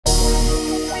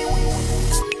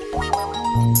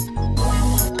Facing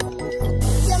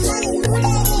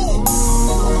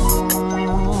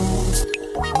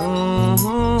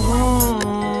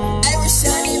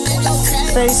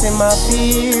my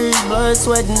fears, blood,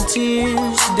 sweat, and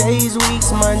tears. Days,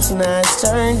 weeks, months, now it's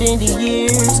turned into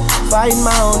years. Fighting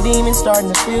my own demons,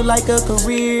 starting to feel like a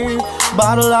career.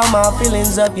 Bottle all my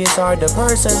feelings up, it's hard to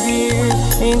persevere.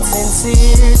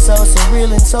 Insincere, so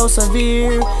surreal and so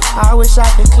severe. I wish I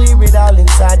could clear it all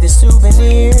inside the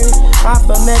souvenir. I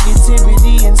feel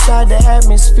negativity inside the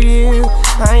atmosphere.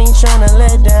 I ain't tryna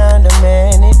let down the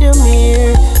man in the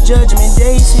mirror. Judgment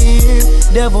day's here,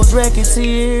 devil's records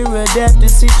here. Adapt the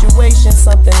situation,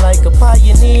 something like a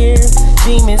pioneer.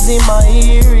 Demons in my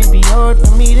ear, it'd be hard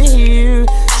for me to hear.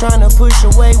 Tryna push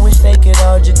away, wish they could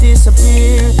all just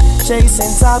disappear. Chasing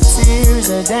top tiers,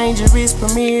 a dangerous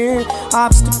premiere.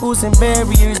 Obstacles and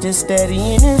barriers that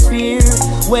steady interfere.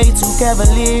 Way too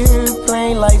cavalier,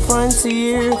 plain like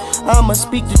frontier. I'ma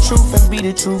speak the truth and be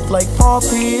the truth like Paul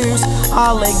Pierce.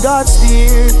 I'll let God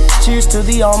steer. Cheers to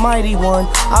the Almighty One.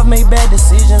 I've made bad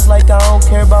decisions like I don't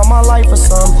care about my life or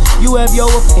some. You have your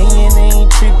opinion,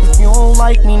 ain't trip if you don't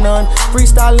like me none.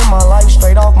 Freestyling my life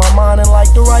straight off my mind and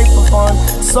like to write for fun.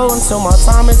 So until my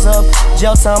time is up,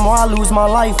 jail time or I lose my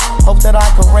life. Hope that I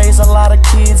can raise a lot of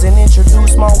kids and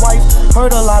introduce my wife.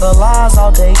 Heard a lot of lies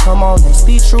all day, come on, let's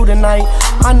be true tonight.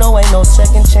 I know ain't no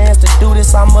second chance to do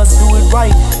this, I must do it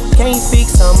right. Can't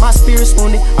fix some, my spirit's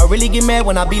wounded. I really get mad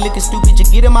when I be looking stupid. You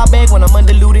get in my bag when I'm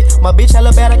undiluted. My bitch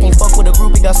hella bad, I can't fuck with a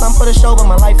groupie. Got something for the show, but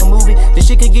my life a movie. This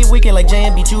shit could get wicked like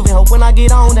J&B Juven. Hope when I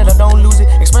get on that I don't lose it.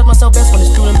 Express myself best when it's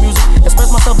through the music.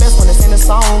 Express myself best when it's in a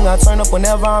song. I turn up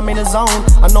whenever I'm in the zone.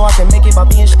 I know I can make it by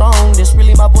being strong. This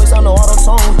really my voice, I know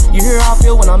auto-tone. You hear how I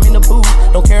feel when I'm in the booth.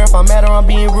 Don't care if I'm mad or I'm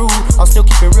being rude. I'll still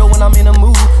keep it real when I'm in a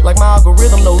mood. Like my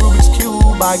algorithm, no Rubik's Cube.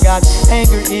 I got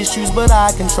anger issues, but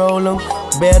I control them.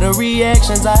 Better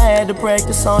reactions, I had to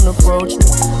practice on approach me.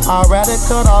 I'd rather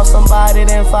cut off somebody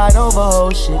than fight over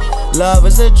whole shit. Love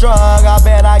is a drug, I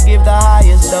bet I give the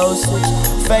highest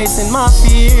dosage. Facing my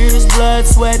fears, blood,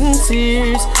 sweat, and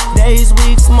tears. Days,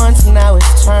 weeks, months, now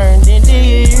it's turned into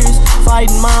years.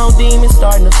 Fighting my own demons,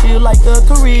 starting to feel like a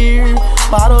career.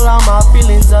 Bottle all my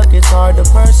feelings up, it's hard to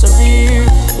persevere.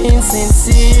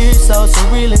 Insincere, so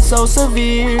surreal and so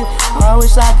severe. I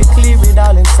wish I could clear it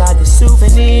all inside the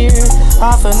souvenir.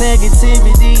 I feel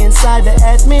negativity inside the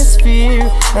atmosphere.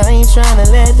 I ain't tryna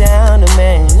let down the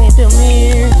man in the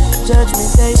mirror.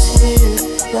 Judgment day's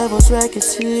here, devil's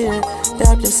records here.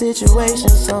 Adapt the situation,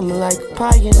 something like a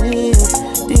pioneer.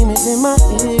 Demons in my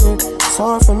ear, it's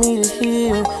hard for me to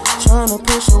hear. Tryna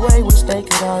push away, wish they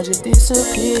could all just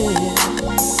disappear.